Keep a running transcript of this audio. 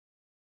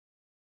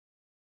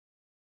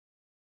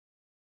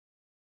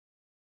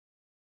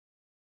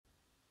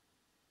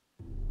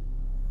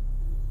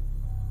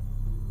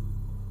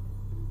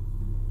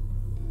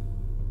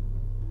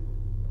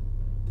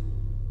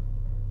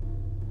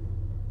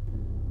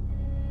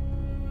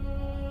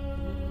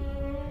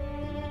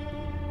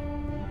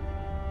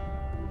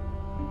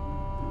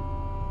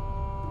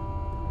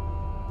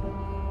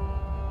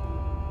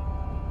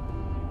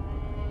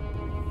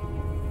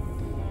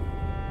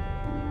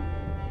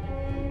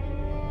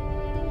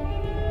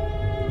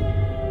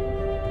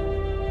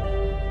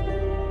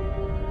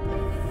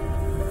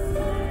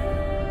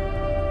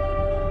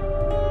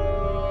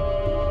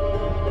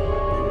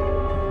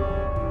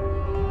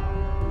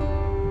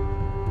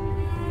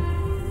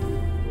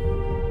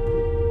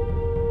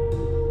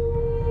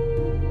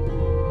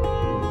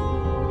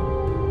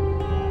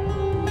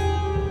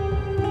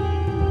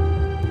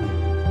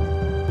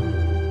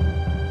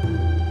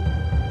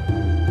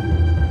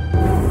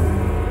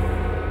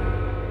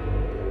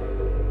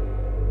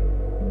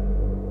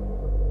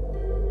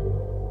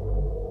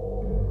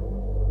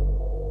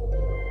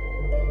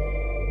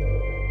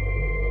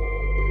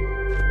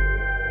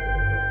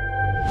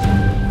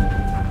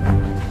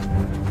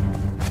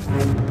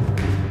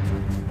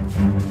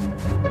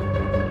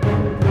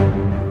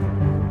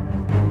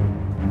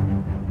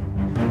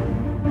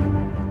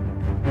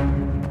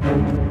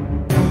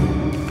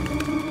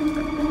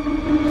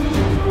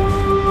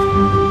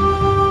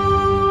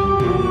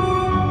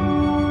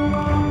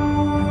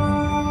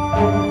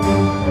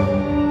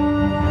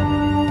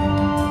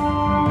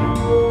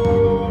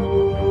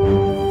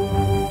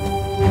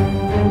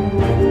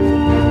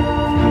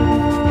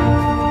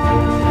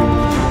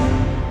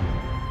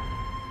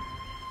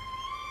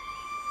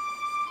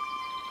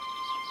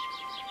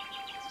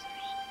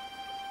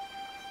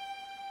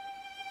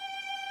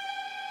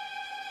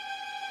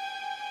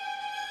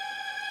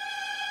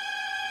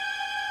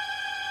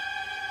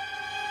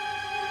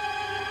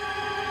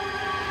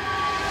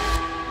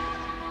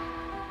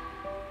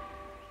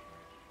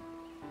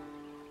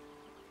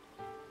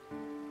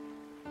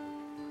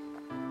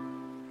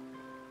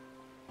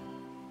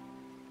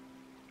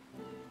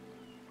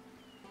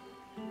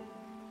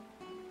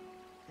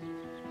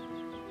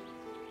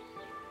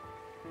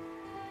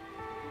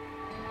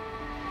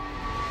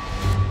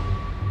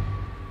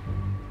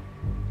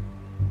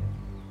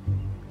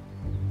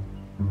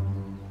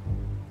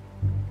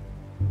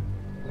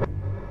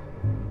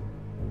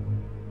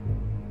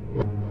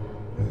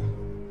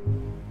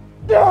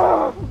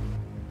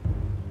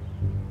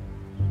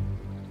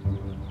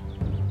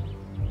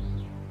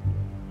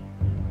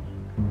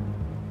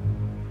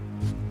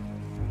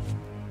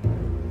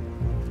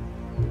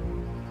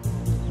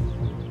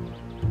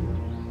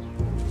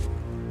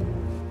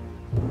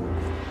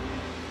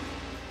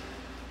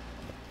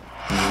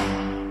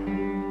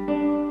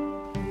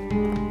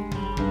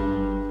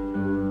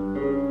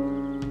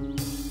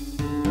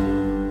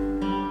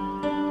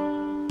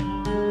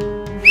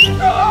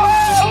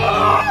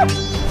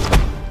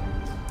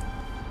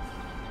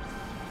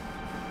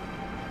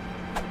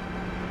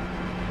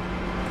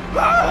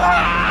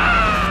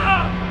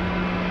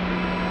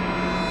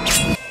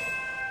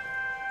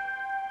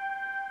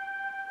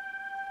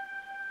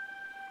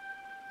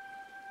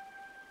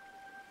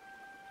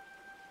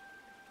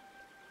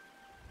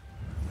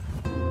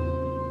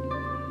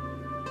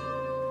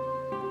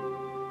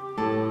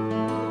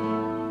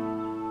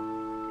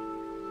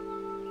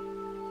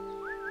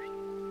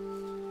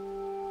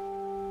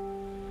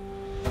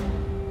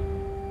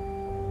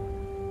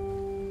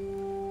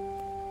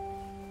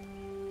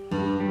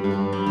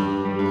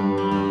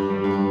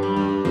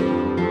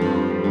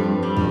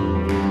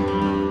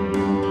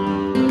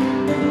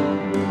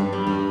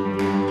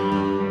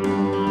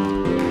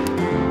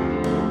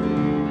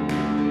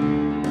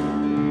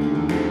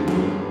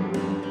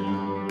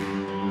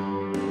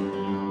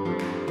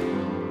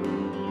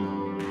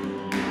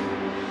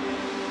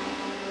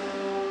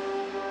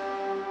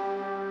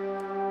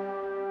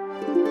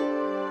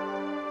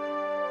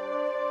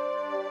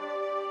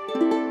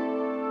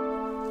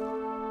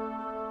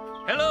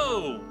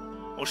hello,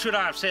 or should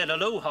I have said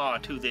aloha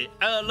to the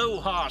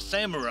Aloha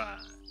Samurai?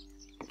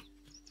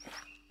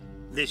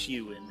 This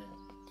you, isn't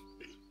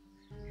it?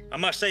 I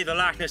must say the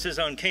likeness is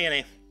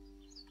uncanny,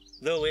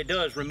 though it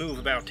does remove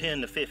about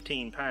 10 to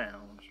 15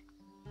 pounds.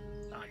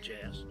 I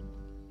jest.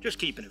 Just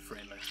keeping it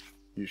friendly.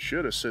 You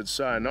should have said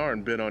sayonara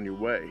and been on your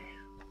way.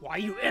 Why,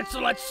 you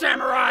insolent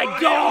samurai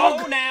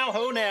dog!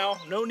 Ho now.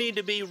 No need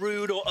to be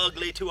rude or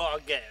ugly to our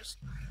guest.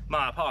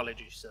 My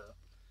apologies, sir.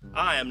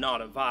 I am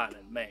not a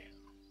violent man.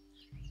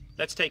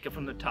 Let's take it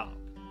from the top.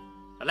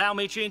 Allow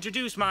me to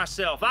introduce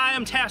myself. I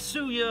am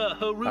Tatsuya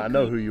Haruku. I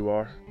know who you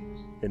are,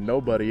 and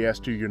nobody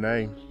asked you your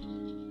name.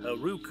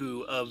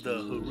 Haruku of the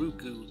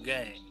Haruku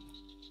gang.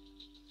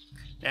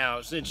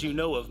 Now, since you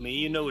know of me,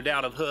 you no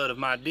doubt have heard of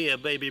my dear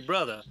baby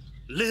brother,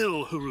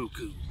 Lil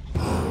Haruku.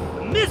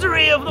 The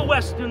misery of the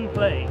Western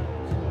Plains,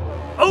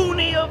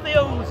 Oni of the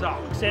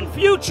Ozarks, and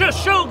future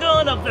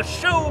shogun of the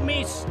Show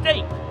Me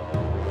State,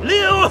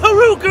 Lil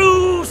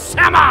Haruku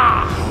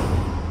Sama!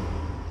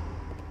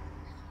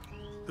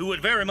 Who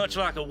would very much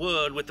like a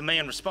word with the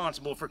man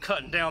responsible for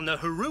cutting down the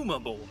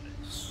Hiruma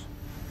boys,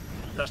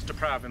 thus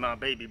depriving my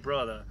baby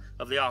brother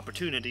of the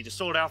opportunity to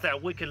sort out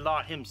that wicked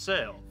lot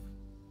himself.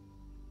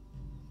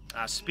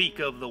 I speak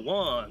of the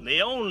one,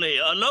 the only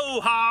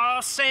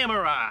Aloha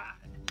Samurai.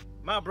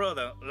 My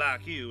brother,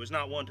 like you, is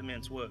not one to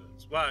mince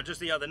words. Why, just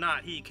the other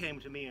night he came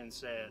to me and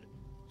said,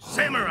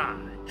 "Samurai,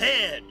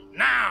 head,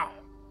 now!"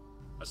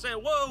 I said,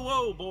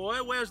 whoa, boy,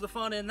 where's the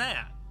fun in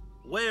that?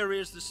 Where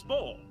is the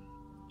sport?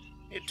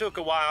 It took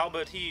a while,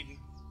 but he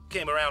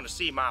came around to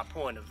see my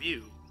point of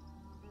view.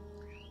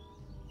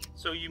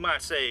 So you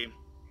might say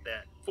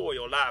that for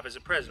your life as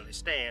it presently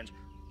stands,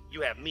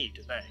 you have me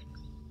to thank.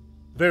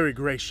 Very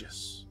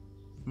gracious.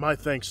 My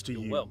thanks to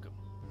you. You're welcome.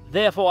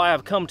 Therefore, I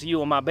have come to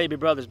you on my baby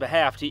brother's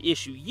behalf to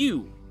issue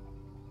you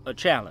a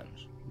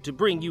challenge, to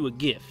bring you a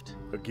gift.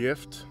 A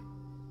gift?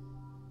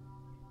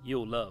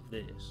 You'll love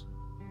this.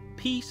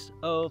 Peace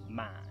of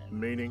mind.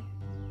 Meaning?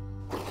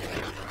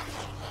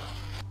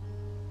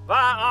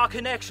 Via our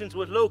connections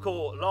with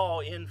local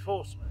law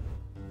enforcement,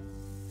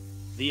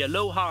 the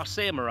Aloha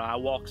Samurai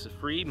walks a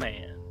free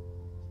man,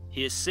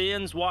 his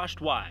sins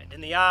washed white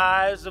in the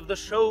eyes of the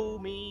Show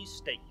Me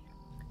State.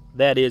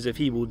 That is, if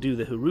he will do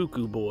the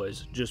Haruku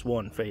boys just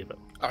one favor.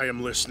 I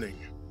am listening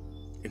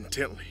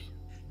intently.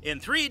 In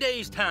 3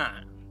 days'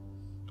 time,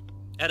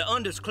 at an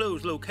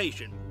undisclosed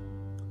location,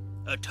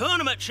 a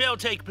tournament shall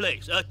take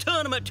place. A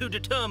tournament to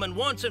determine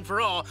once and for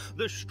all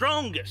the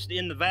strongest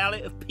in the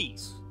Valley of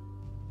Peace.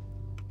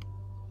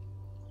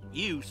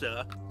 You,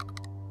 sir,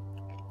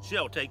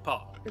 shall take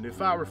part. And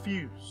if I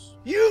refuse?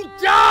 You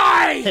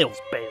die!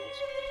 Hell's bells.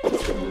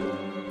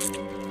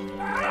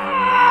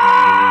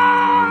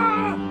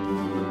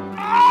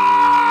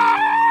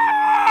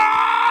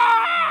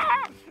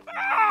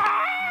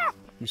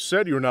 You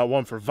said you were not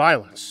one for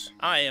violence.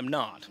 I am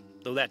not,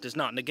 though that does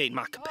not negate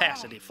my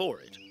capacity for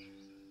it.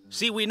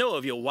 See, we know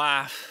of your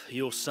wife,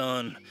 your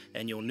son,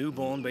 and your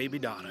newborn baby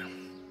daughter.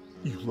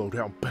 You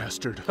low-down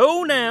bastard.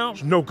 Oh, now.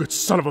 You no good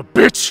son of a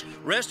bitch!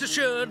 Rest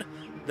assured,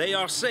 they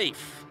are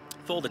safe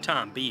for the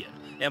time being,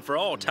 and for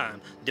all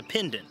time,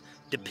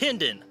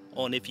 dependent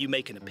on if you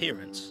make an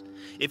appearance.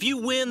 If you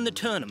win the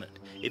tournament,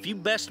 if you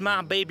best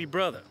my baby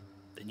brother,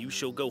 then you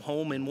shall go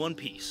home in one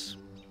piece.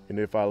 And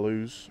if I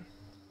lose?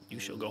 You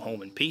shall go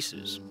home in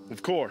pieces.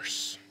 Of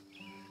course.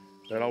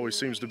 That always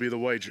seems to be the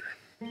wager.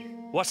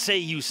 What say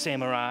you,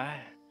 samurai?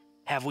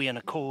 Have we an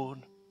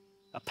accord?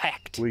 A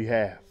pact? We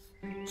have.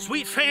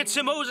 Sweet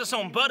fancy Moses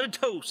on buttered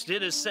toast.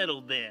 It is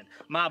settled then.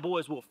 My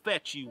boys will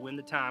fetch you when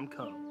the time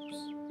comes.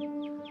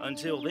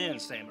 Until then,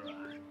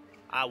 samurai,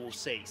 I will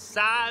say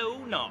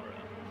sayonara.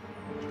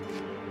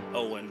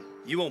 Oh, and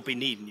you won't be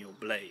needing your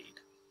blade.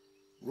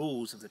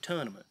 Rules of the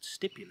tournament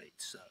stipulate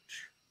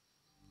such.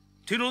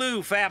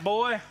 Toodaloo, fat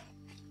boy.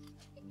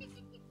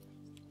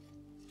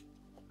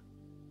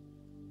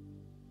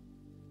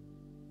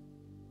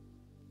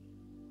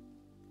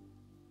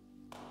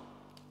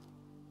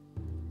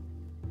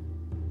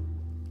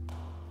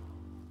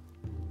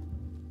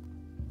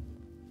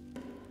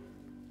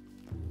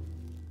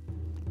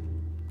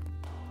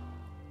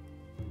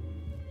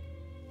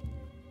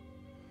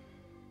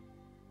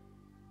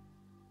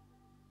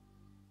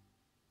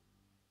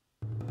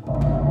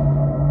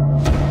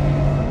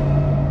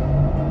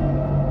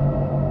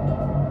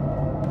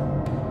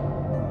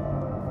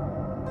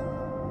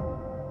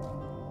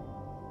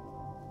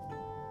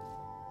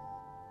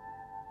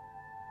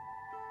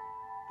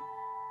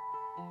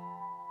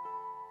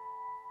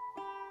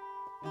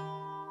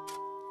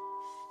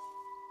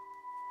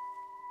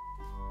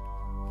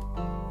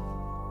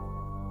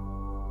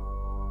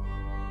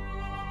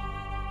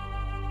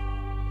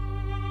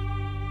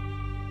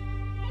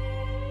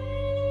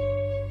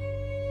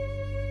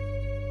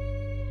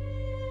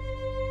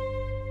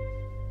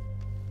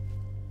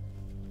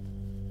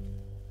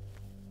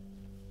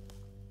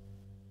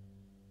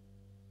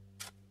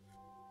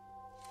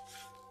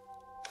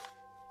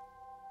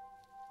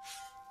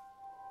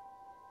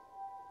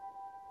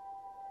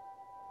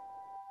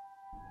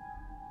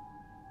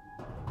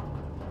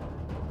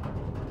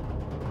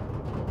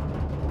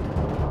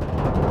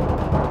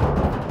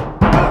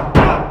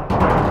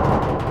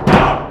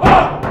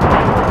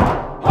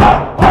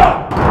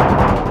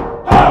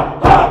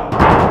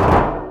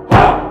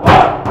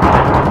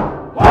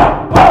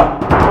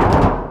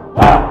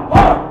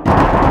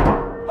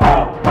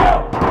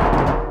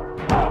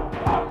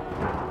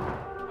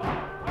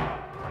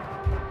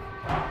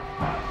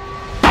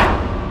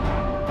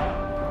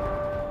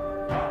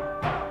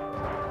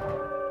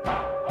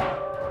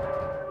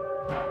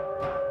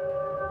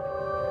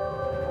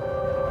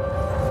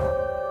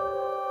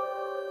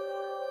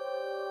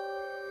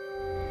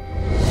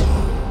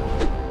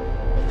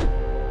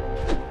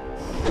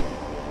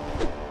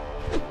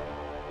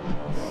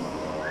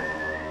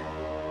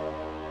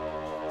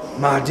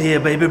 My dear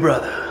baby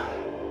brother,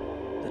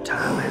 the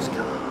time has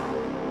come.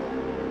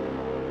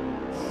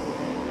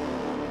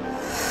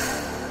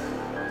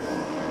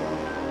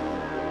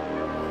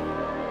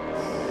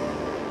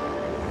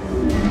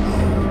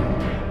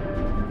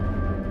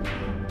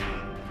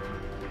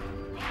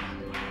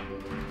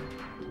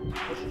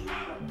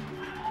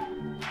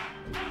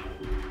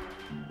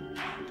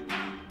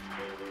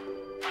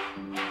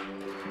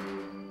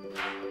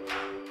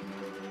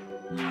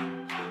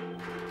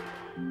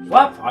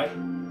 Slap fight?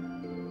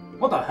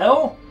 What the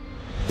hell?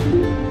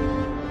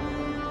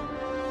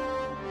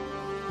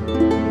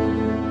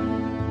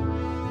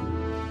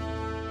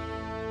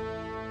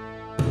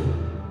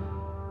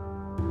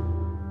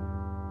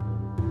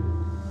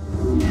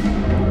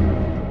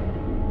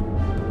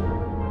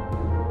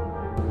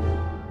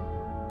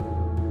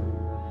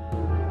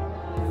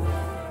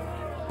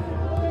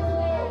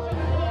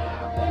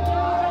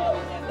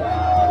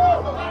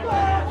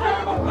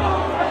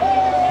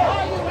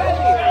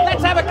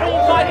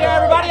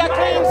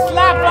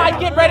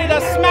 Get ready to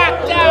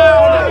smack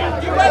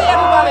down! You ready,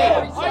 everybody?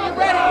 Are you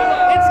ready?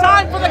 It's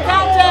time for the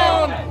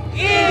countdown!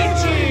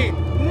 Ichi,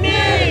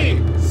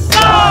 ni, san!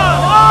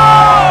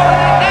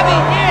 Oh! Heavy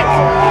hit!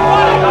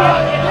 What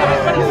a hit!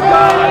 Everybody's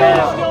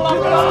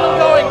still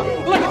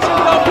going. Look at you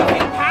go. You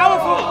feel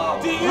powerful.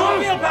 Do you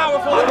feel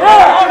powerful? All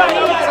right.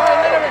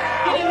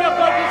 Get in your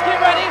focus. Get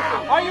ready.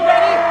 Are you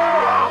ready?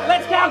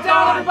 Let's count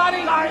down,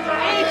 everybody.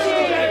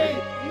 Ichi,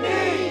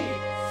 ni,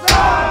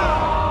 san!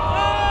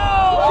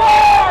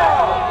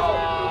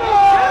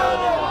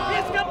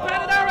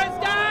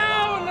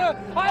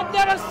 I've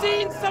never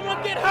seen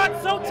someone get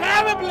hurt so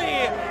terribly!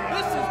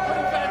 This is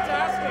pretty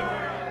fantastic!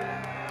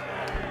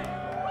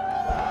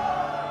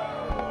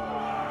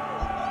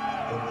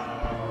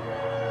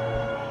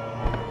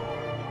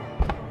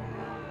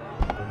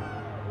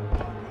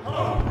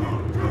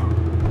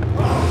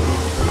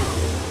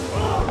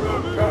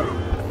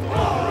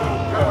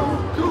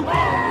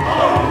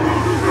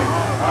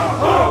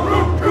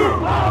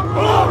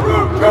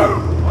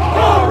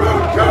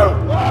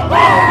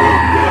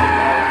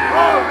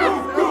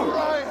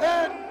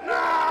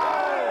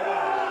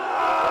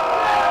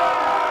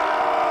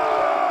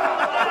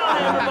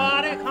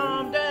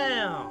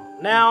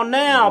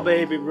 Now,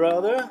 baby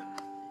brother,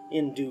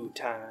 in due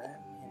time,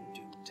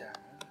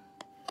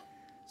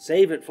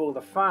 Save it for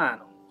the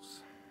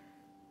finals.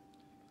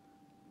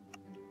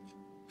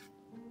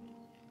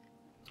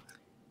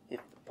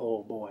 If the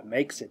poor boy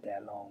makes it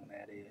that long,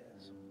 that is.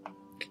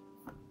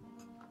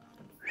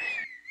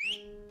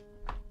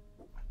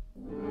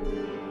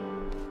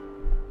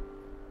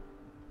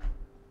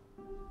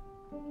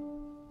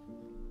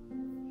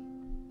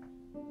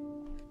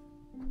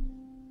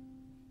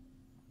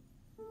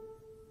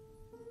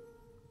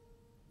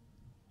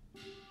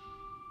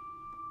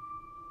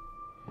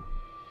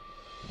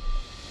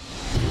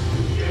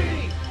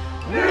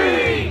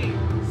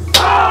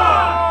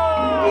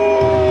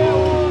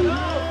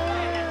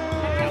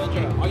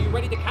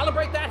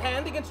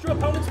 Your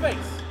opponent's face.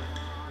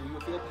 Do you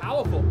feel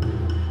powerful?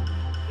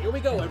 Here we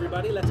go,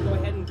 everybody. Let's go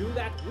ahead and do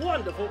that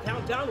wonderful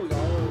countdown we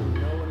all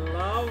know and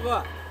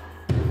love.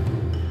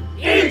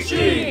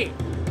 Ichi,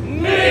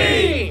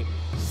 ni,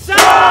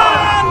 san!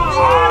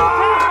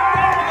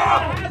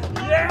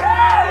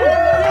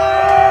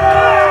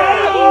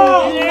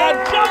 The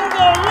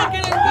jungle, look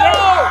at him go!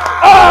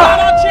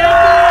 Our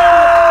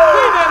champion!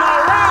 Give him a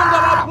round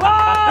of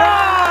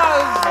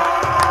applause!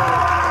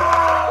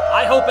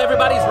 I hope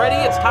everybody's ready.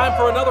 It's time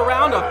for another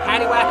round of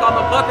paddywhack on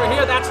the pucker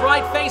here. That's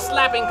right, face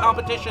slapping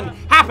competition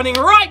happening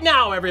right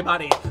now,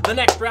 everybody. The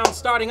next round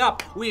starting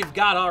up, we've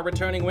got our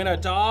returning winner,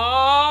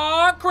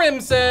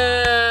 Dākukurimuzon.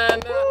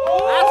 That's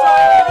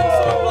right, give him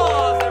some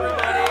applause,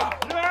 everybody.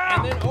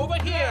 And then over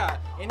here,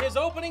 in his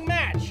opening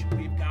match,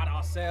 we've got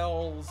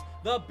ourselves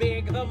the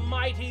big, the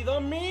mighty,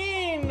 the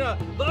mean,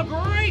 the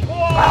great one.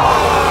 Look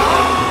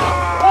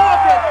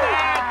at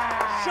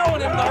that,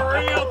 showing him the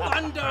real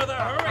thunder, the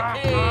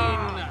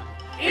hurricane.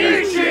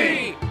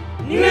 Ichi,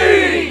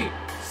 ni,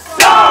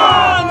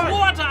 san!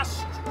 What a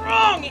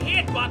strong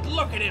hit, but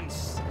look at him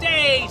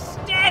stay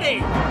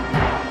steady.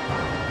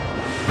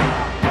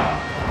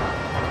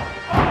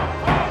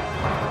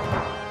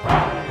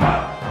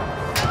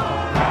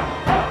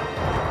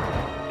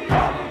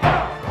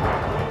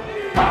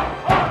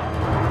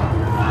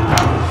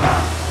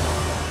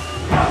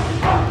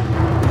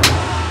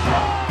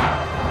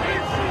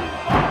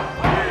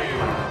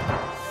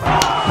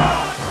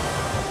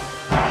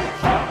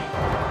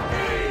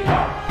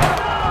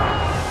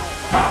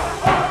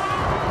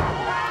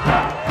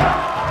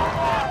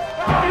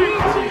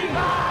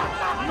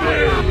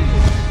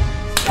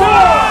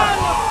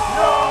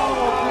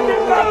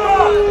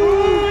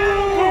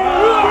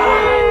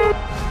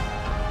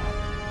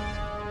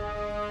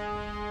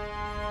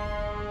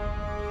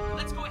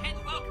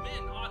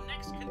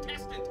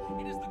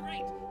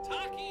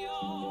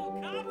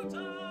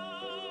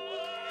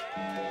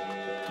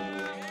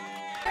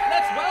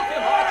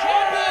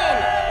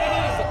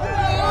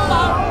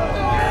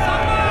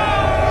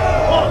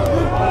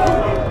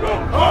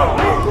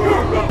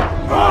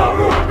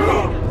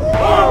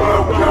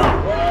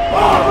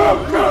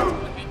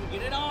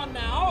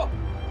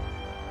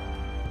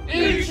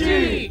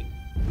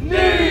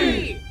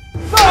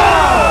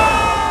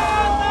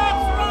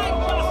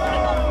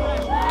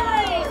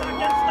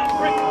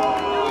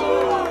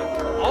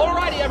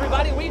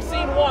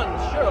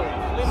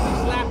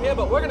 here,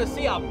 but we're gonna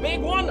see a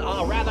big one,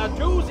 a rather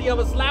doozy of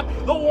a slap,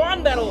 the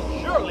one that'll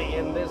surely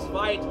end this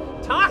fight.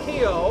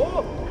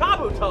 Takeyo,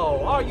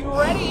 Kabuto, are you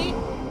ready?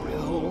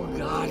 Oh,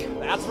 God.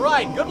 That's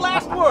right, good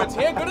last words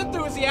here, good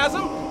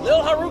enthusiasm.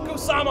 Lil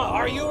Haruku-sama,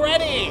 are you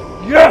ready?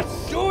 Yes!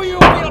 Do you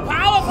feel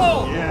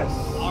powerful? Yes!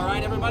 All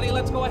right, everybody,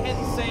 let's go ahead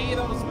and say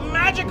those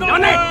magical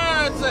Done it.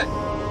 words.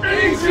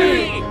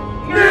 Ichi,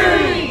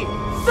 ni,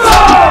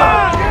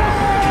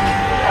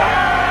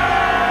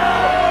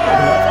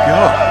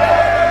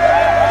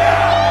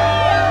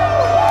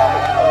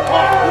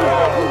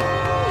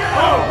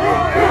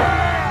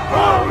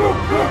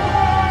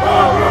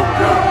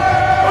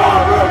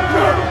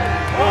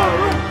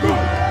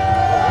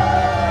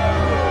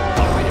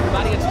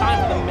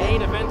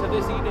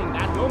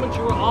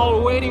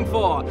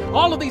 For.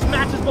 All of these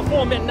matches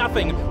before meant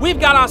nothing. We've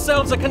got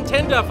ourselves a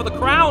contender for the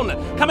crown,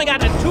 coming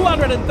out at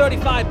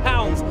 235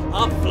 pounds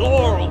of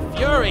floral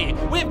fury.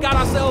 We've got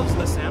ourselves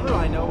the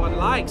samurai no one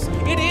likes.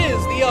 It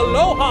is the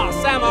Aloha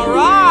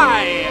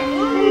Samurai.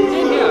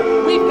 In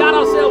here, we've got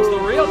ourselves the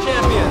real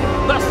champion,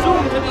 the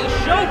soon-to-be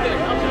shogun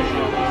of the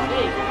Shogun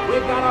State.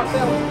 We've got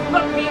ourselves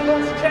the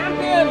people's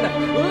champion,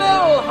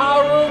 Lil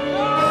Haruku.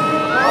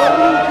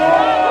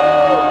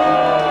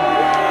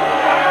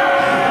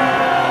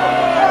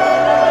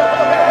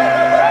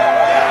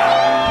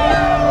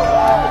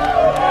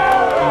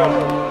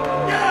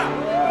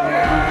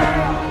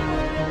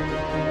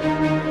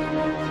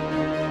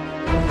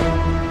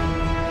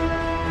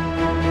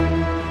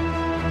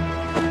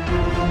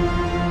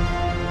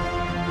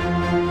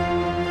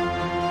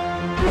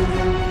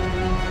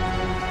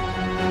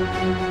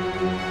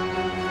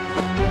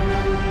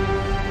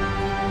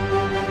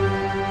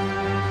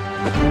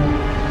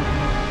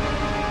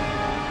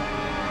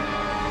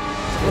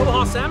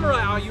 Aloha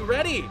Samurai, are you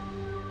ready?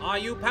 Are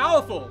you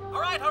powerful?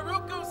 All right,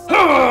 Haruku,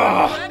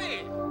 are you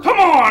ready? Come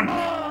on!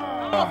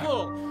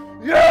 Powerful.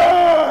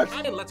 Yes!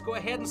 And let's go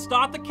ahead and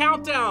start the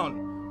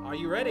countdown. Are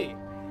you ready?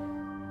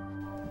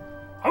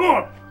 Come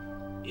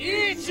on!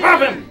 Ichi,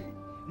 7,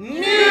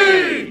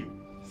 ni,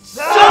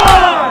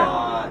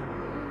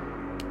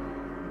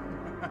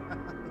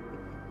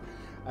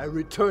 I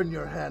return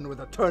your hand with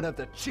a turn of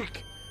the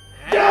cheek.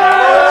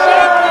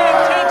 Champion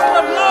takes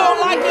the blow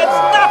like it's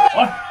nothing.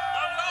 What?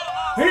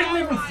 He didn't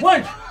even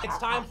flinch! It's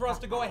time for us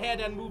to go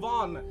ahead and move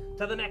on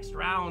to the next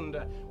round.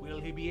 Will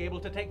he be able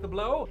to take the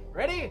blow?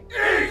 Ready?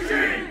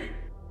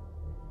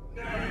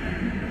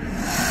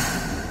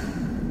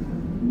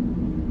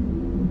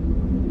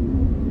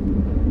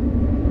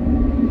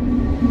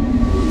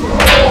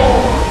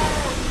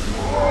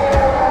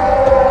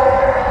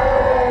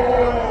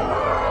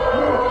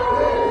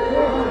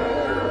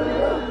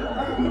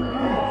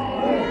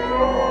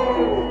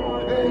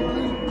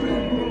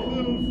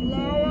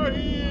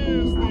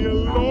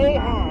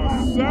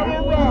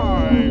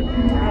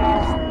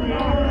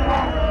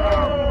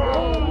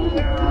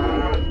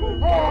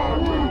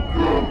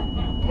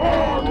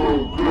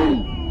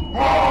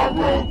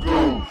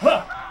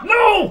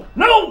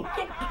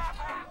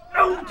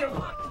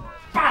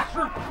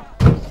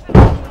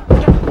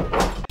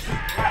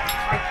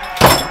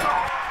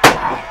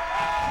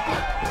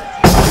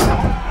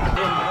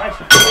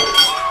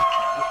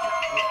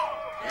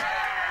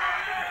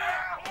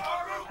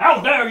 How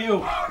dare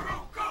you!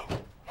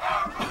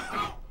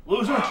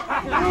 Loser!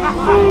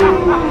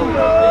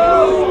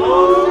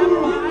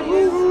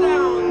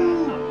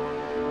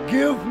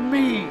 Give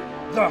me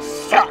the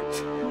shot!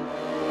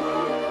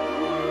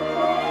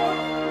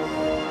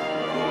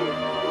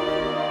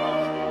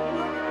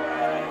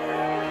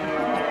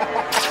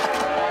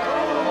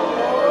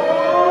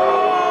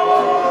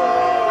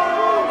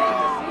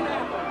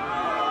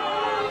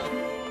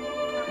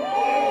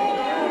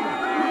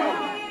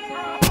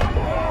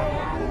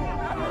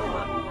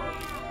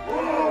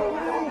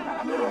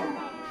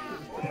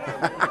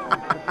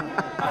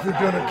 If you're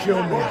gonna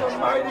kill me,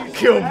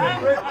 kill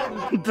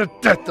me. The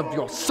death of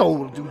your soul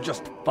will do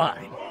just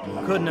fine.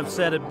 Couldn't have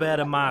said it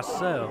better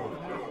myself.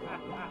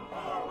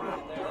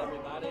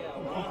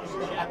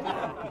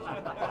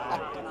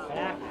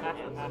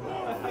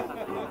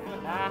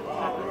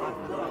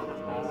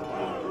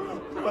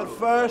 But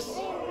first,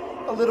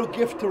 a little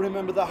gift to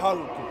remember the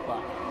Haruku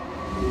by.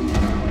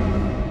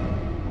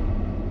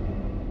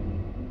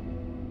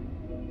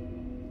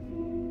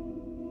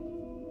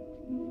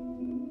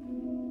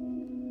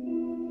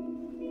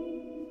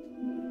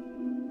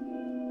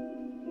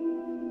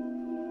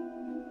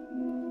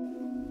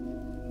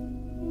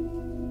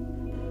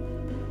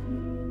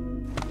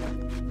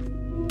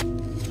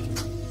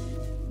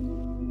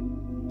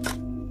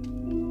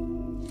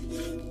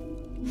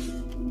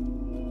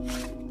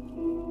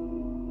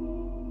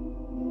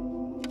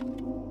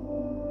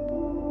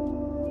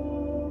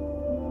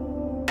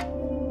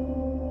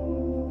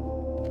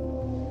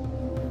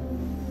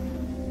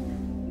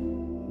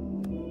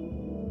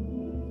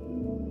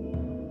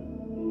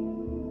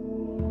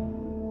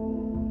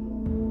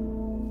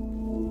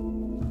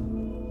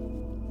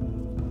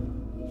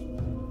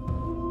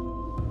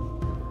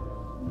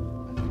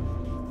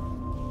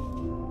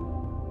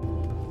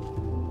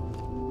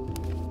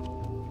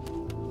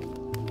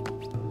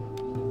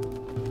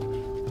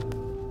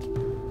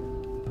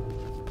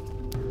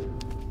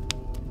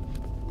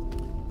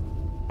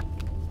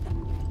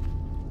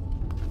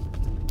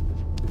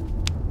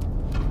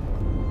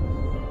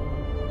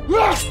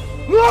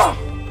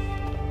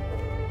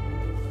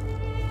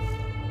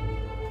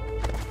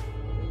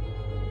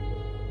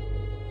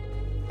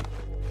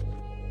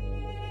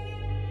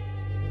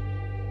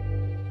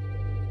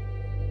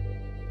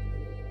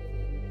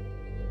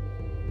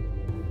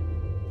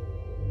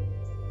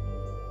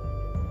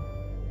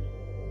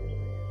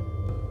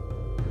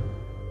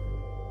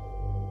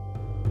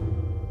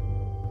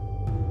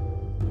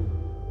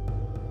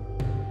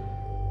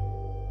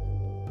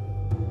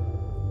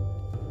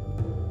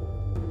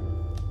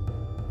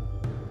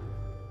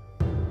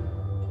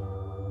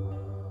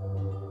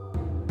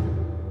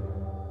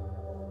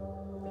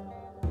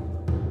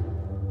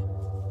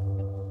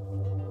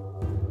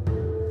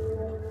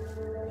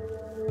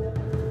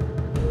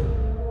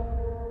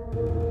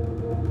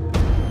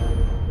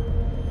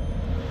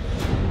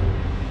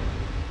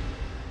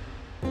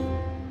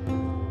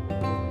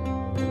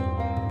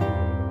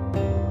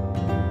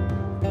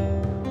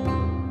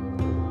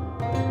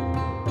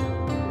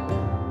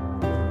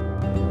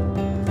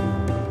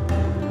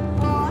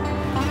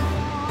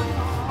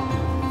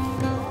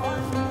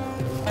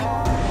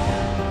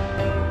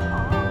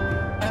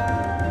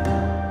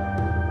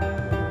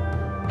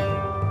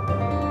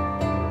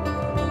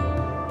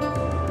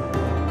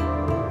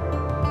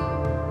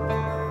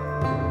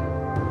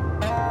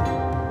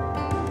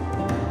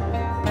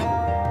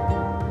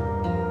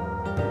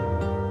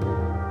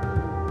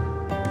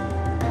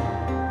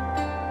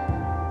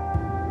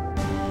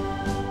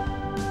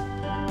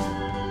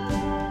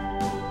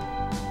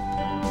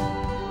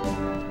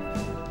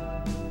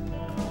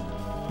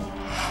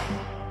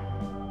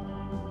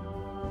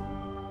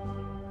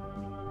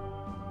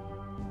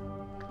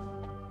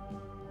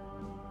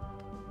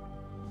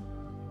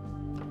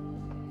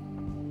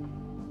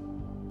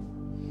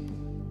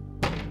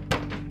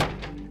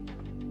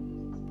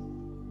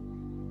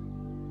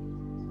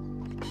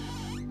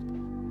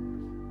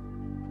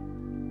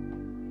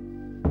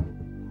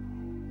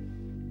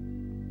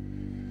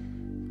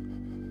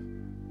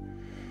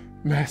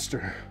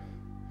 Master,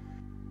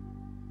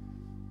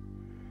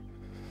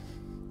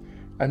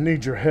 I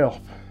need your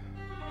help.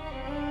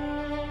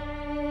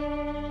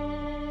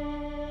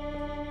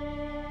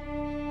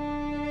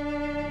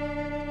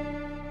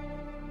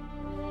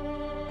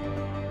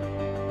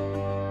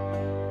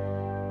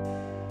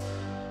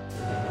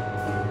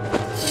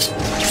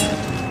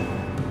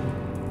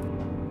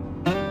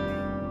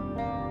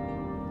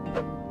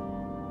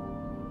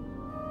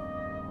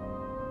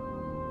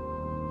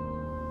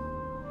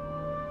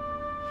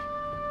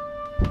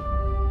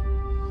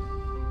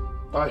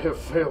 I have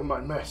failed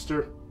my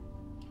master.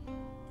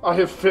 I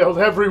have failed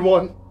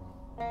everyone.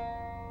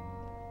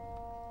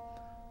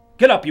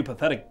 Get up, you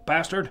pathetic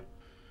bastard.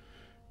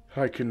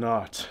 I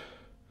cannot,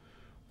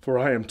 for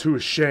I am too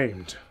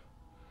ashamed.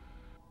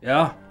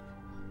 Yeah?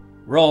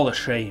 We're all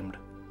ashamed.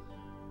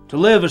 To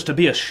live is to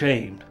be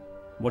ashamed.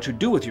 What you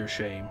do with your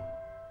shame,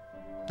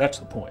 that's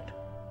the point.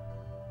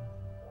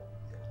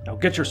 Now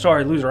get your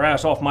sorry loser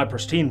ass off my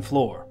pristine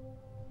floor,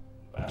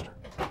 bastard.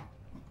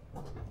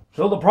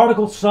 So the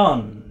prodigal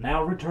son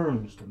now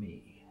returns to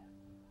me,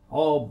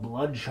 all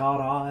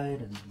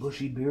bloodshot-eyed and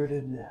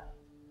bushy-bearded.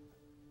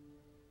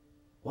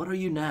 What are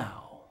you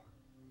now?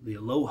 The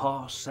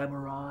Aloha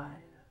Samurai?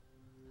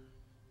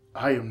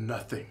 I am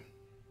nothing.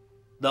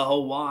 The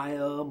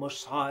Hawaii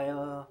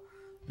Messiah?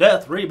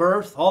 Death,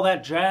 rebirth, all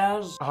that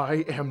jazz?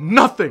 I am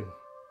nothing!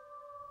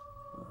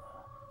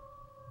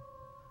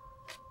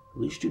 At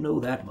least you know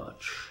that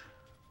much.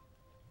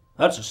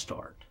 That's a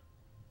start.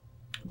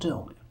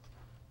 Tell me,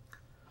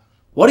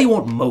 what do you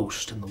want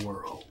most in the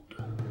world?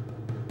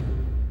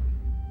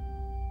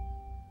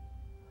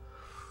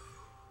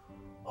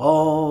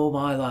 All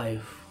my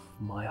life,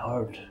 my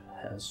heart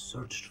has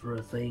searched for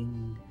a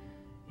thing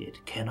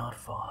it cannot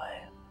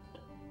find.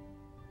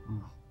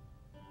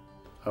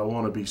 I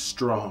want to be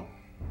strong.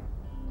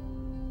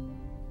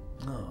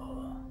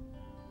 Oh,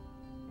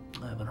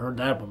 I haven't heard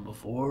that one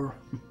before.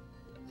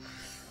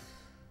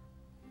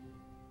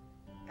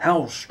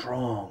 How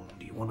strong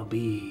do you want to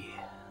be?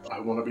 I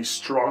want to be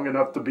strong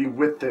enough to be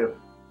with them.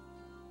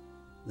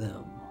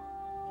 Them.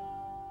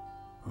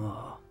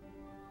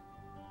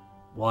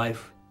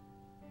 Wife.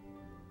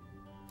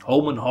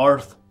 Home and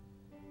hearth.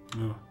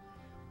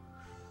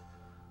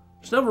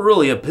 It's never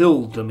really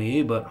appealed to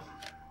me, but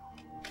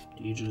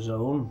to each his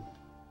own.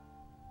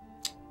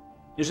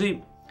 You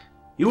see,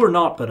 you are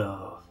not but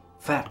a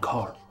fat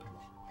carp,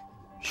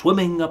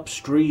 swimming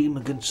upstream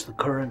against the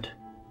current.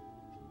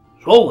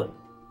 Swollen.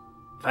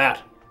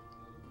 Fat.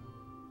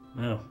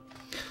 Yeah.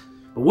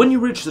 But when you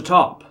reach the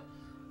top,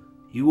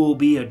 you will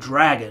be a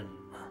dragon.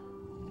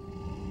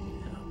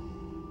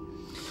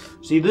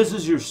 See, this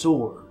is your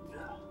sword.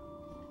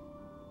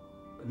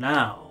 But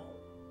now,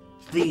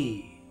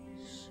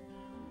 these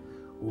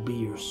will be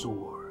your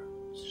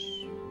swords.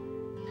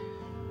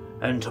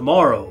 And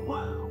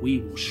tomorrow, we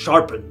will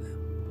sharpen them.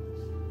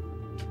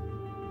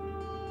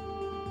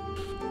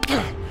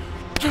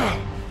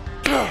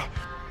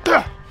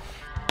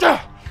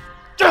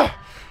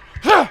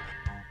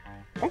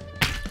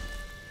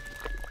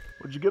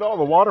 Where'd you get all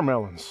the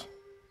watermelons?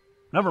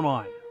 Never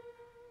mind.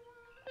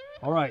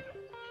 All right.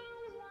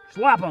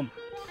 Slap him.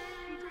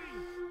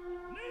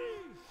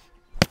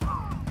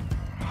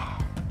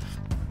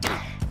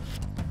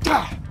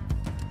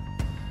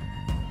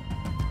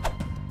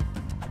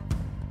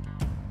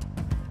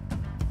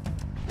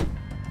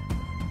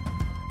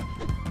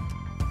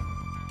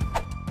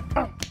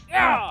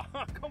 Yeah!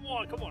 Come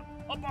on, come on.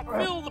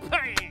 Up, feel the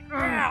pain.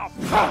 Yeah!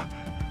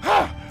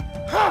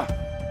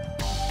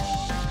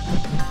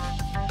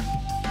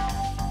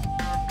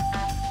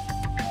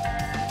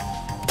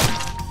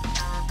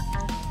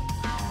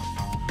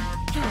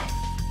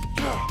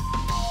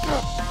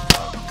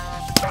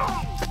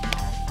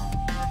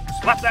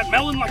 Slap that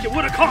melon like you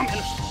would a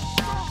communist.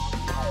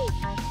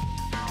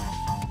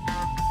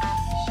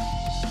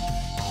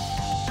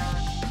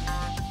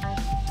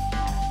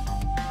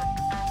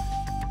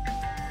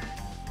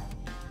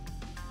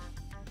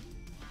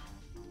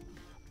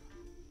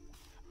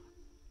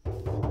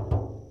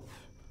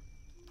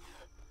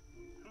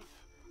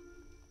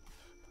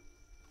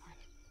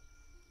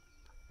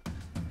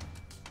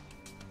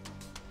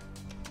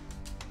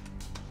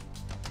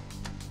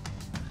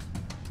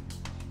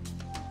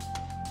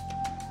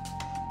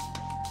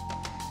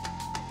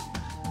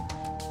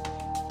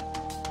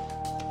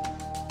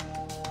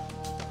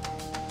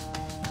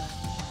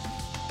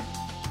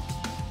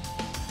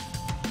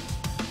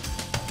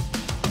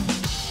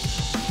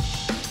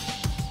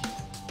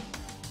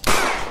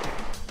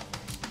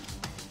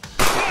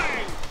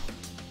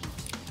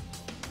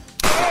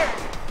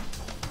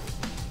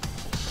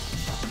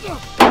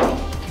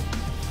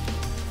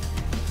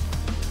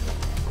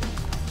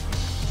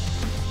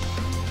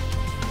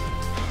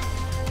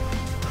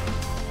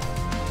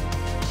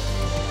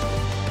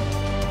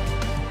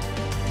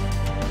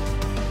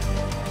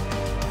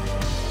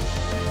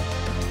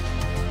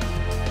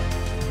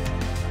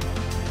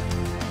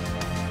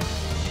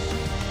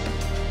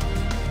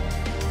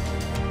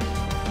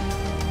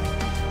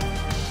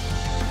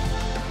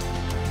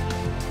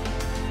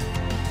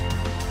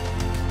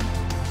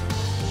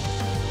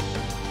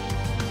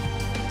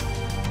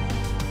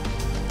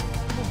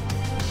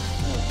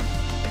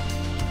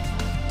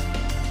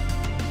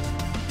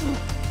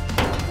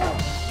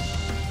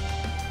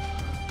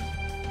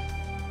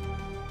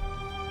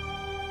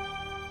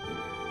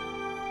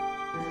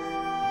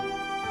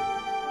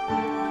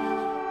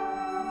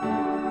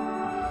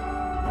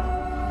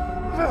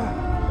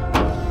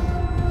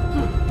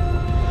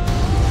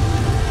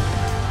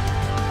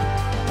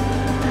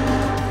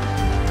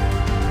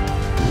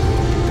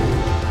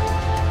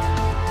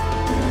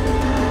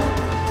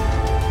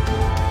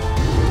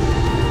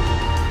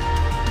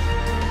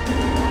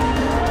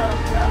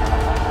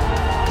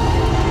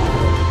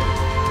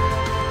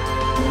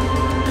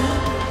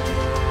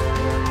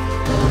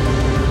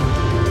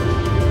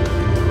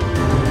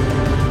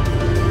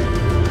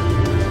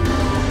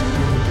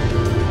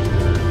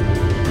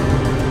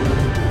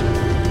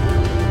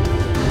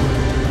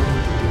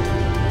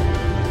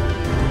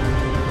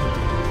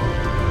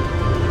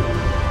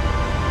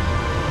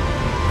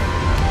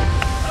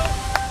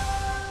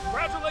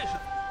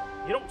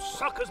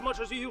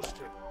 As you used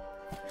to.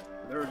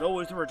 There's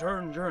always the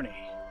return journey.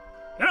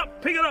 Get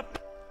up, pick it up.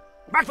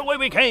 Back the way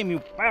we came,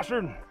 you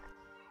bastard.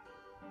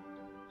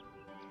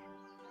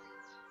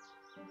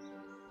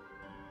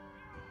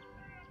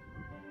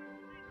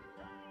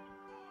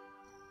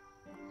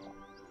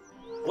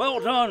 Well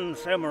done,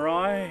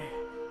 samurai.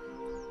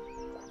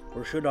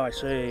 Or should I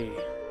say,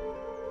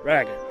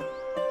 dragon.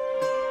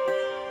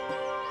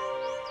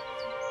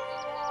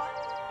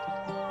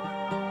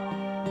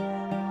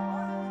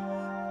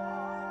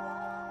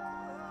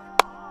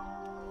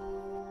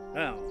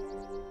 Now,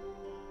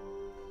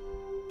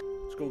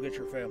 let's go get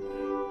your family.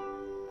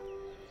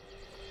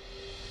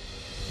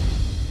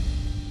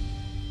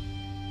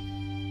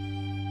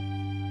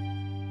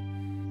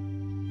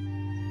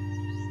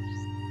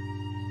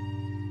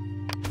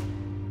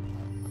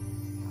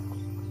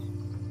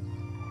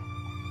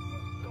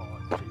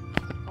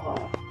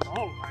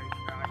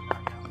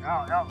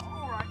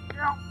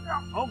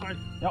 Okay,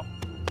 yep.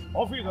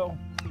 Off you go.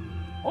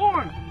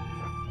 On!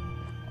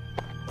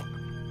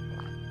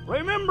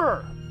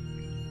 Remember,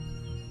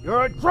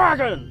 you're a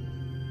dragon!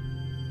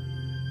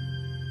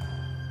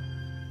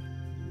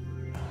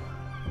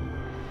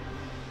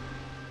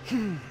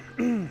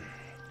 Said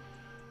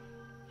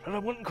I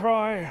wouldn't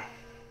cry.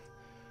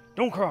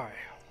 Don't cry.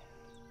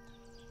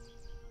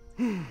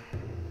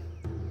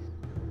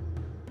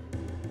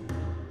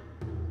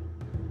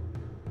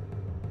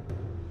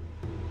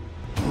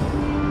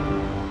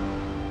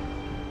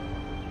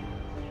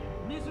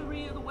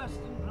 Misery of the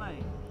Western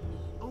Plains,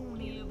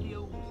 Oni of the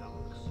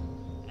Ozarks,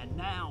 and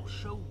now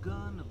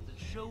Shogun of the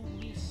Show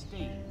Me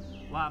State.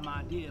 Why,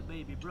 my dear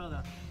baby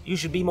brother, you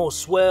should be more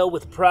swell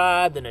with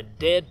pride than a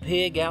dead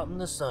pig out in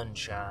the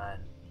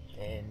sunshine.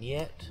 And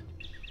yet...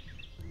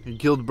 He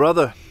killed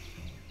brother,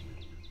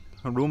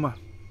 Hiruma,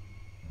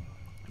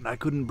 and I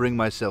couldn't bring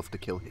myself to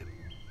kill him.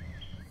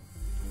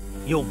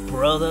 Your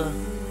brother,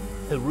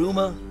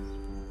 Hiruma?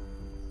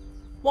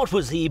 What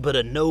was he but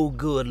a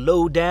no-good,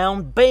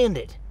 low-down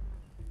bandit?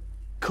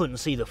 couldn't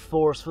see the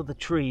forest for the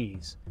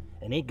trees,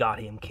 and it got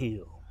him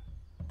killed.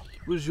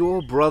 He was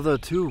your brother,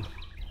 too.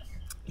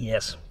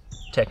 Yes,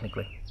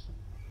 technically.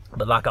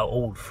 But like our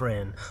old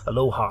friend,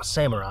 Aloha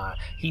Samurai,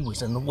 he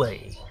was in the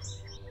way.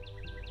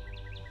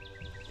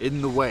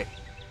 In the way.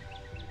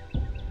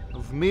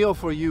 Of me or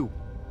for you?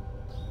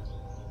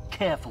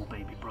 Careful,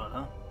 baby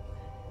brother,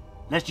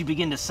 lest you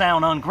begin to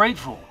sound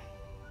ungrateful.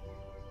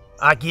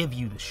 I give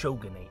you the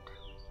shogunate.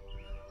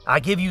 I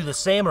give you the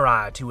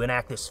samurai to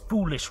enact this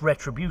foolish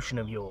retribution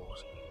of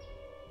yours.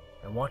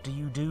 And what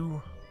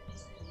do?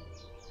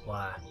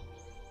 Why,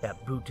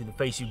 that boot to the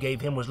face you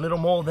gave him was little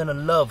more than a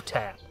love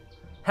tap.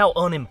 How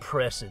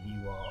unimpressive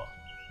you are.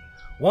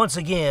 Once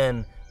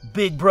again,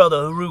 big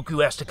brother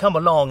Haruku has to come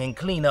along and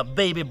clean up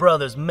baby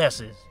brother's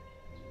messes.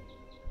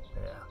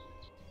 Yeah.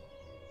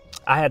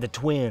 I had the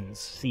twins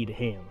see to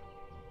him.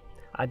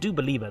 I do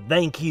believe a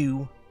thank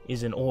you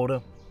is in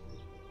order.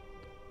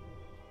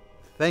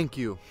 Thank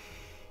you,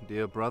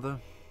 dear brother.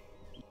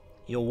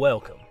 You're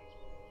welcome.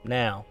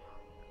 Now,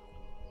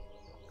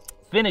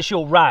 finish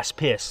your rice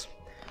piss.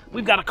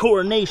 We've got a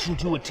coronation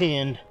to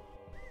attend.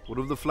 What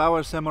of the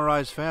Flower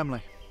Samurai's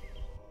family?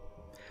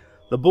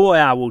 The boy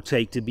I will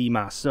take to be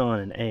my son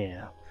and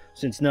heir,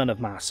 since none of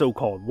my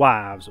so-called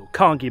wives or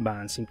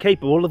concubines seem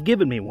capable of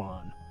giving me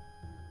one.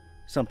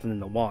 Something in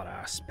the water,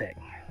 I suspect.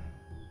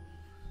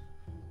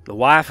 The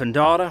wife and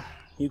daughter,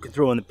 you could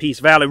throw in the Peace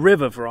Valley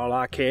River for all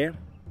I care.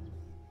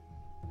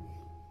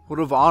 What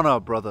of honor,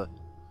 brother?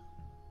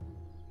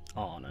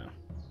 Honor.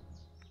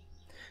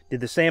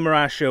 Did the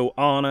samurai show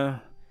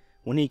honor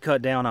when he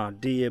cut down our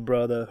dear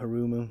brother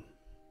Hiruma?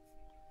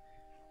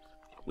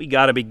 We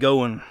gotta be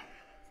going.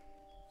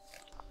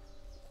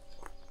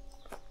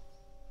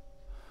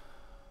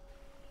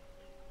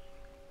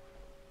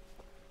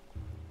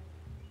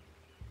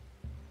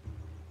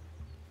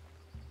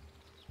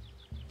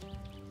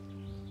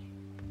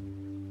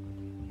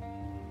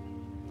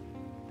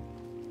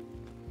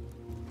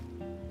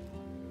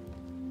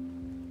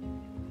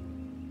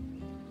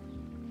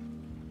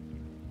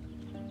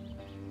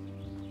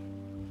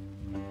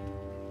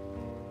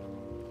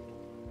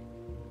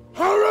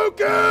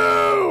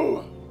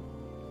 Haruku!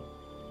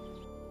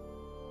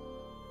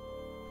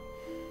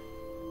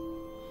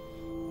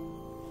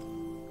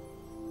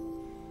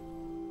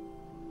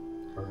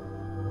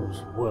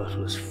 Those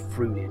worthless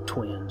fruity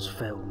twins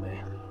failed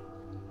me.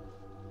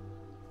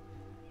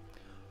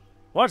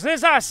 What's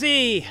this I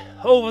see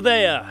over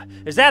there?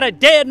 Is that a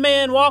dead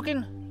man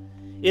walking?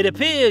 It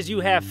appears you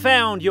have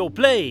found your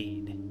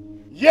blade.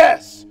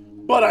 Yes,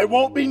 but I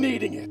won't be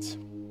needing it.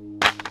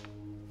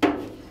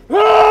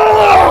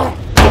 Ah!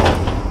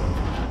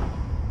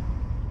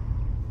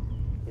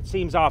 It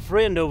seems our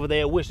friend over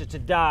there wishes to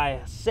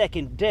die a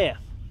second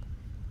death.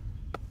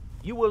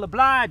 You will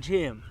oblige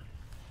him.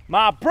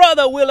 My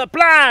brother will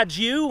oblige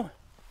you.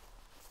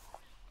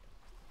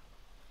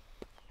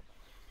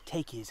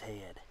 Take his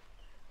head,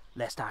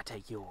 lest I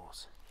take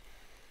yours.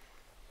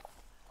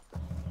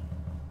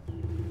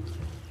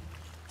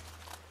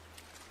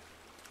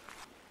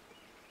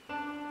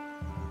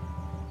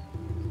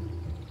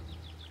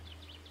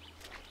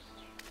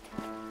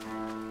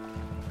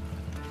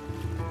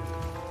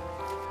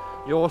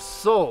 Your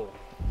soul.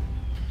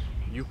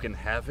 You can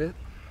have it.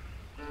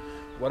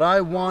 What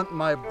I want,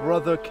 my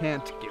brother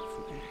can't give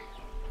me.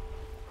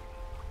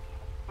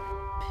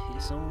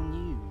 Piss on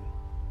you.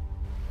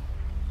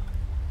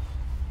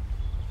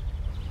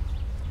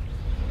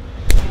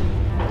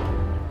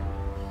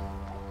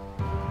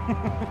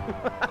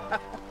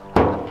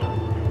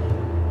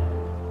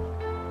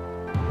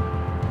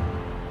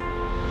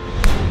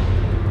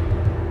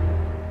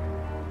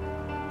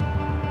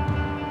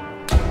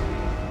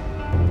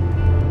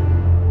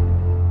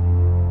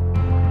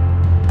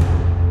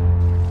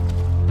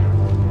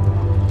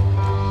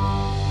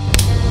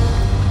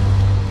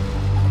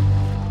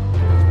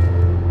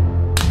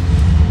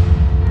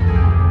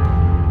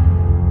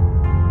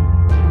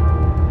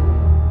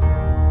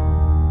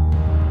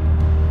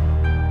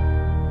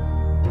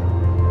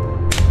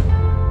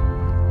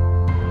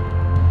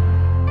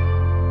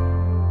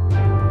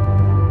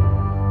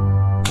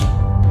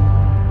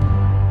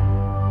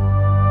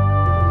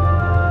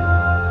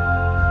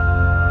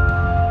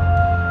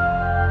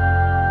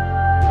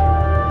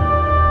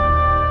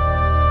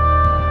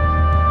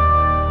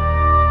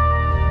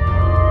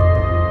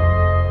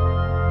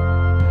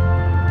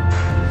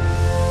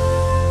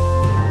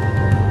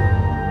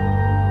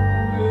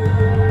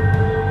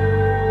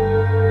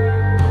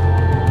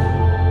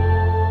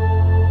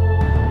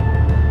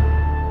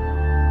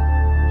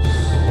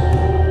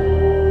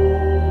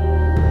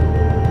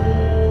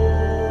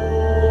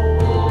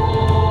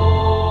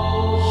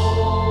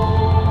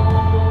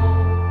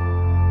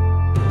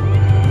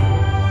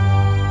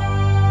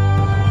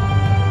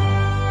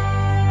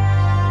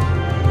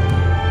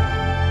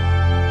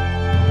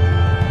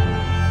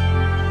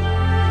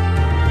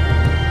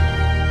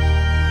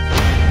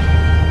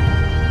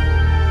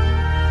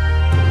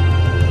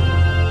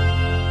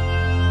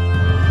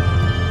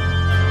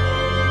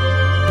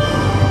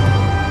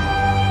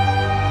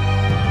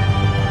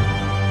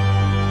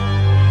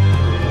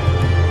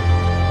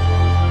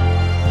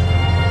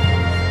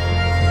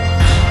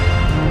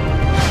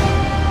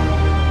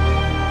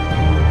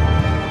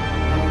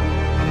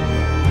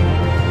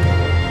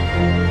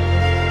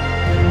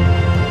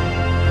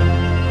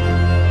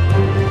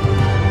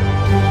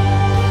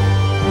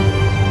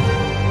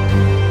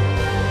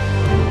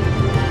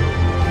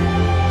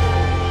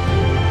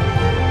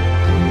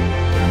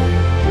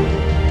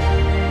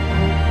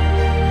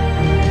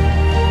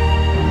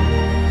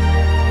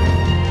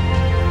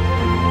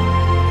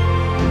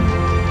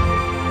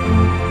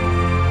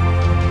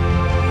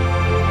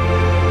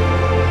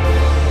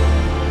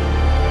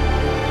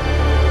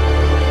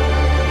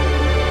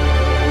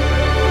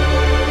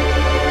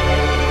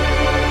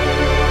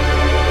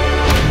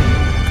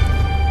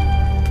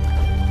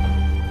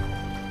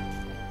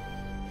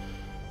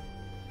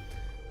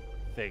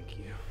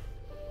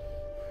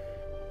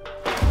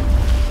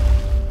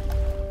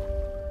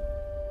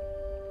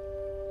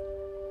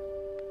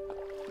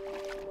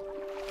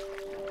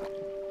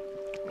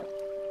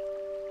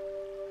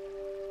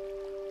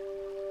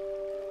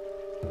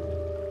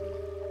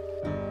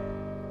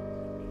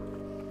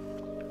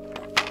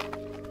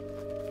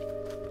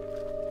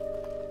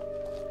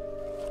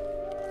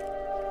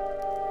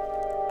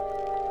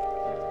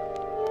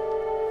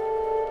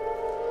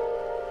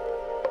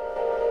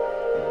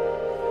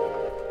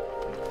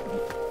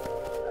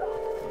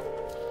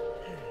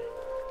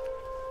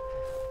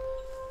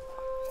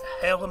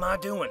 hell am I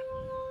doing?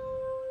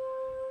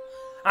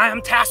 I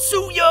am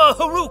Tatsuya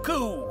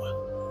Haruku!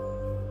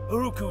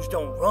 Harukus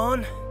don't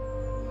run.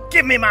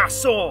 Give me my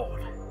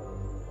sword!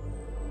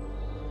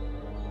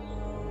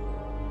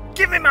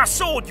 Give me my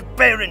sword, you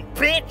barren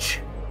bitch!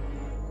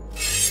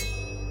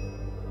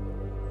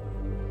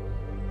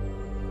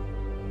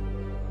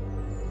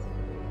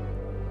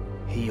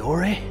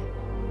 Hiyori?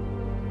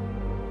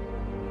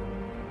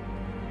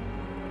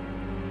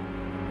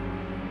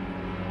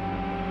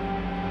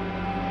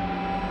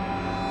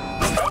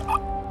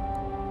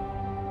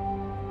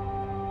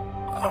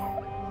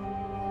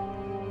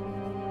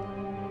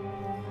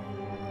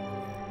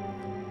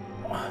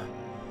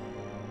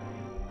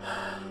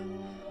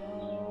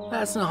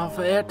 That's not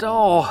fair at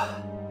all.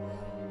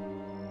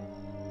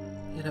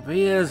 It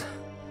appears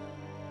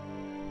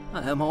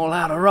I am all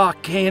out of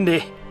rock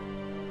candy.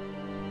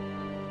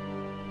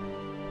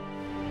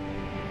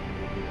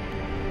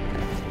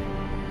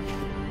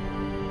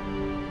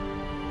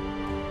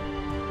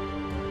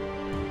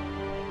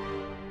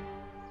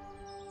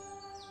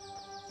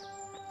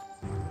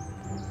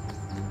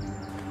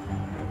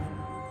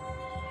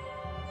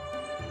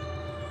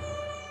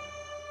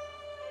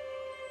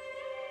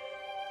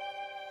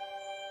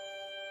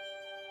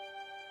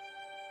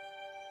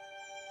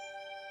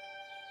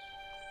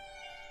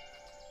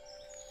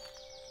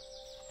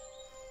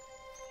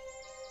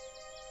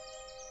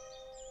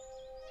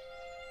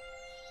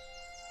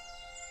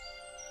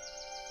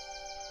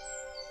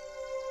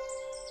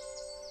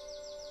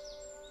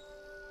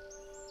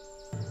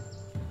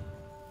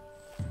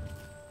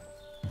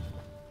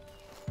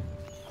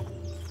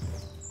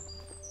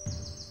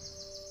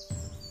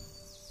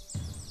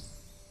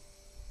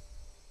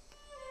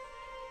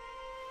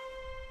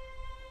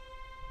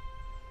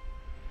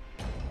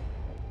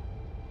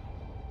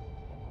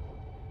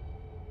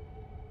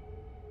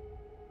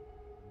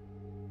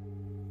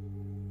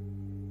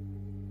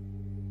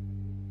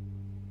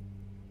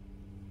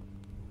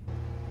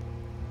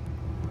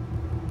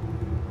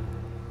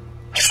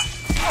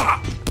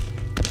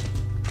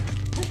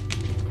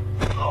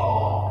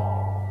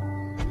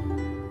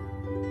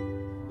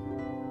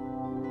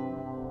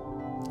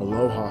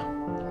 Aloha.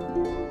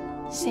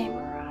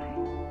 Samurai.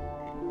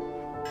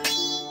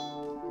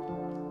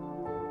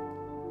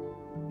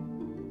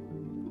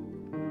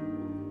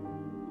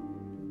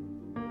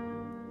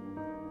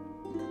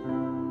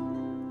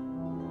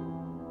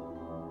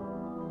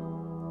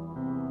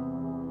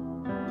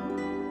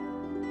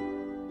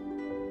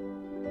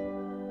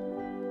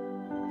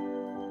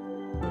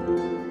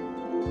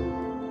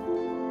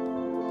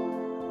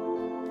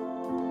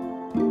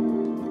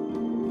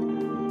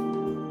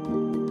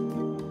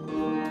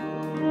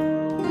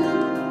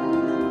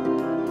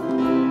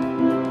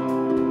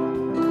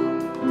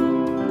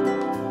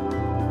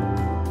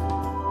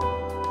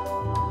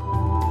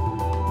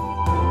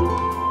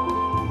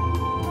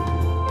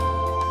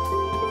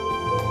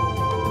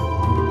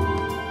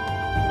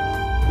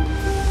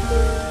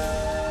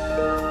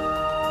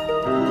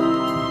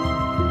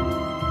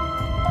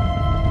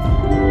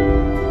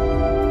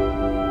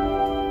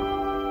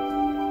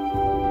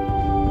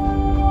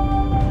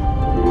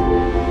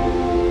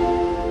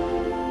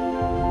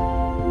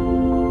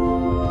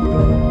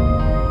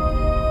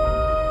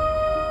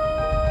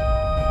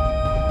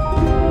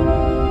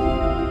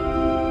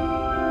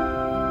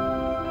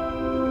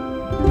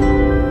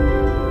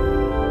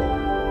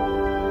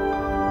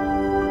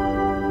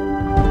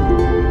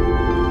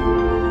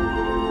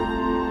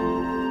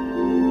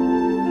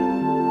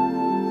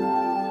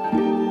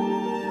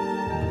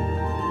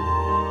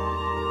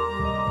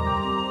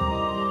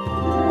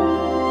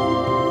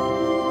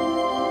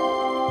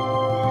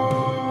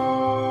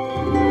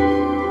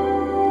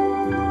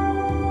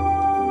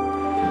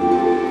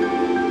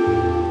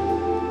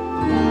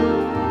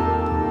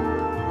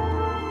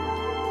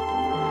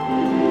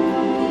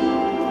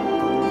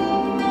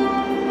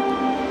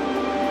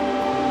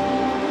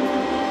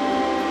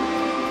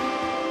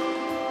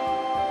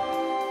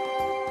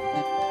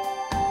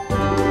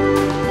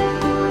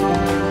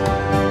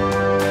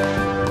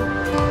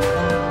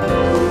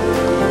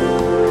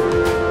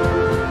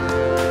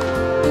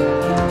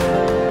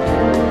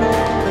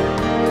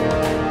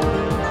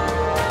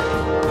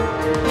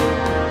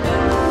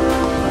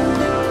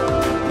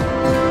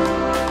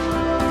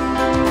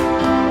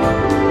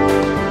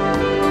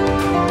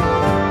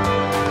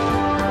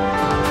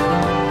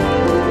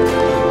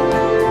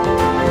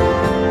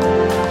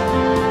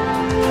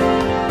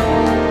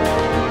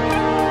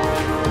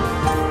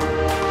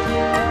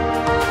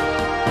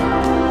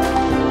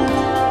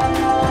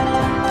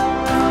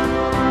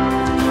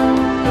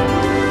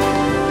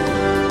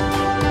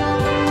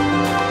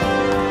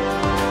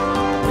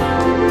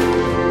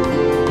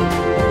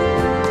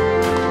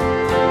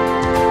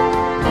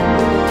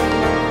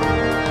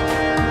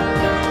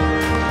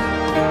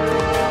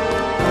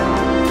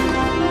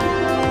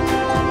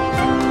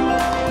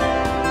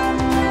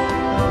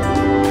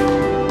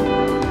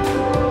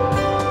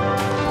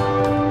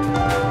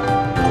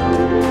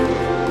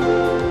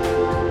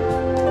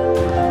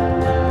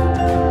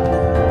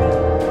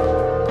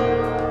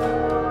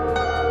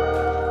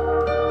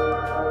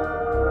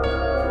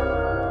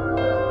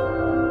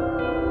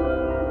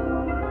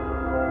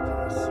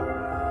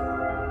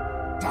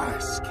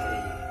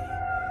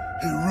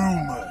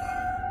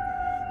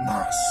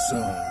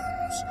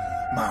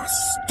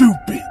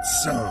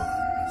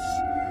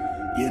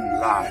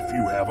 life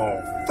you have all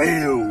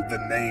failed the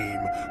name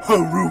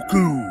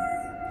Haruku.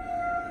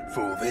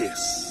 For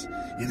this,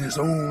 it is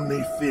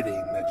only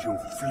fitting that your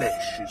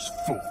flesh is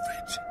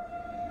forfeit.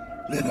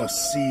 Let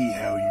us see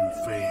how you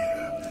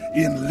fare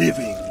in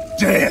living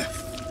death.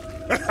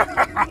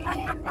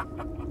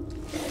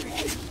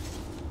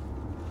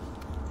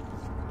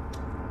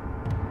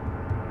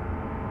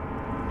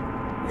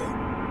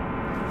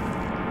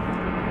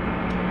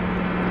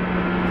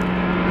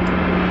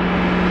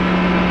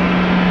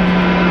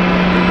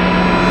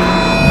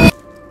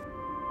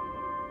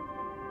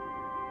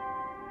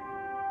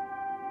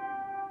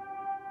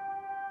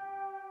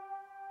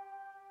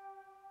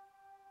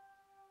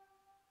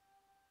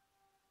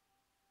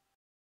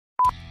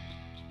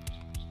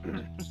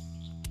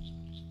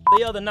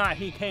 The other night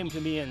he came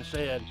to me and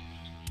said,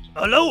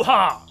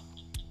 "Aloha!"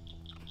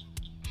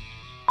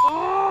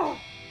 Oh!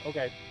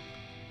 Okay.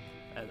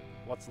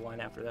 What's the line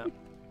after that?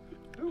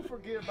 Do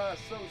forgive my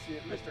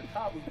associate, Mr.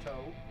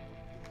 Kabuto.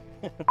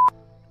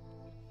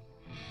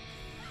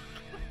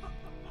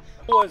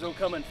 Boys will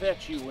come and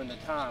fetch you when the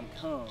time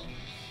comes.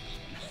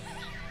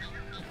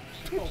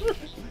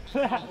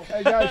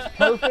 Hey guys,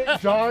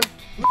 perfect, John.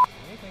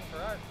 Anything for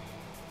art.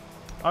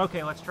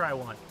 Okay, let's try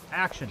one.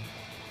 Action.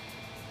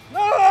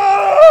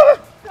 No!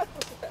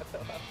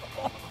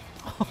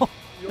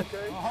 You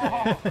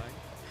okay?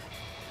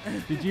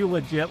 Did you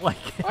legit like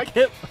I it?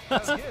 did.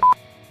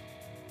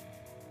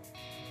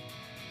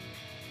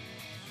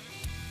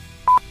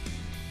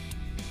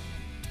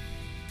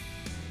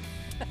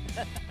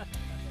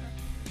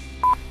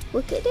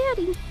 Look at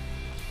Daddy.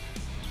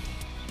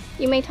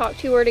 You may talk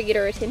to her to get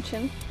her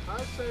attention.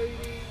 Hi,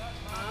 Sadie.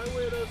 Hi,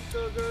 widow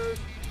sugars.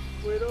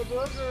 Widow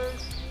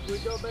boogers.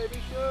 Widow baby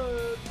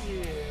should.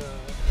 Yeah.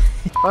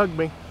 Hug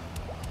me.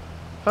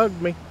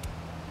 Hug me.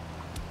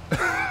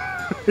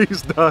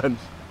 He's done.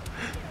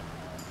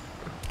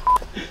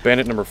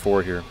 Bandit number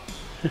 4 here.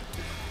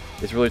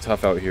 It's really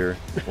tough out here.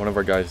 One of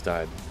our guys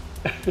died.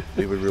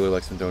 We would really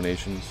like some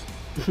donations.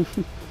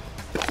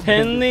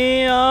 In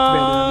the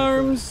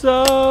arms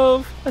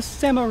of a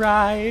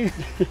samurai.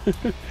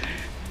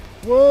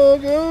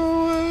 Walk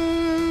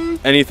away.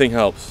 Anything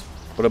helps,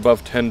 but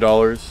above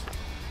 $10,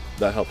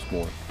 that helps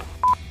more.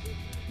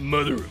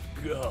 Mother of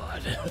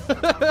God.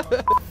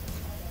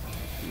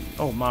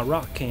 Oh, my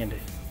rock candy.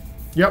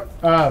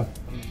 Yep.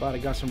 Everybody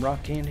got some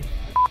rock candy?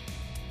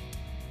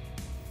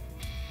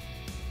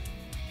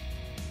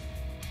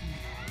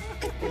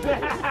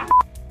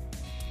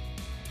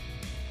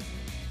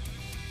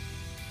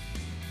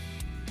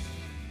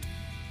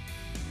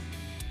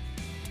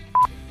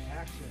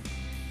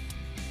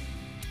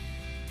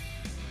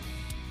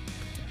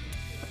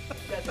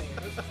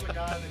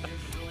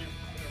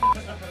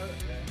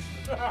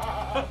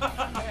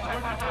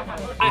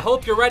 I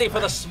hope you're ready for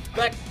the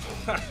spec.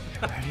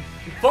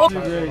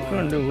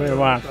 Couldn't do it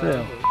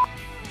myself.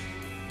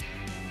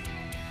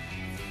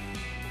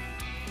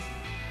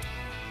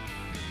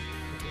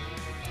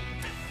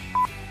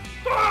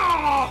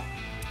 Oh!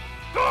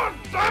 God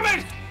damn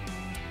it!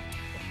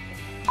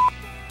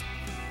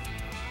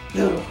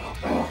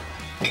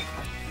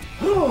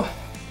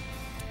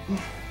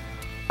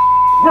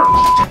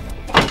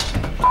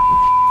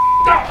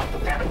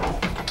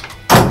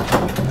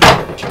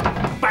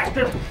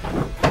 Bastard!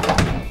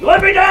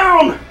 Let me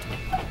down!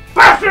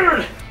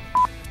 Bastard!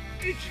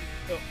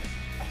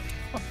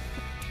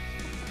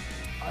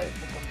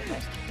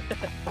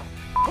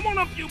 Come on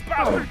up, you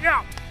bastard!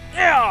 Yeah!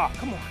 Yeah!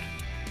 Come on!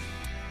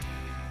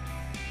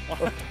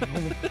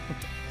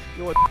 You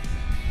know what?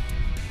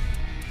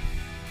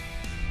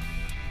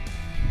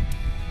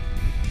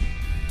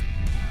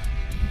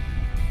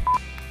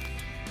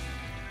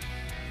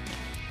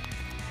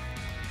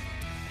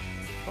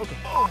 Okay.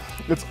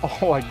 It's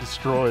all like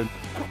destroyed.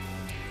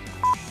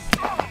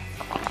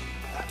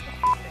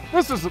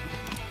 This is a...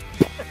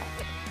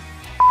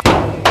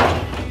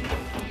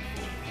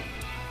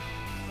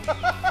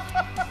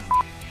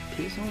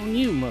 Piss on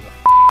you, mother.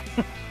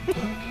 It's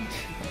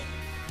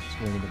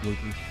one of the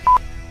bloopers.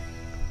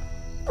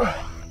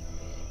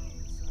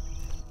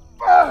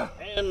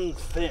 And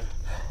finish.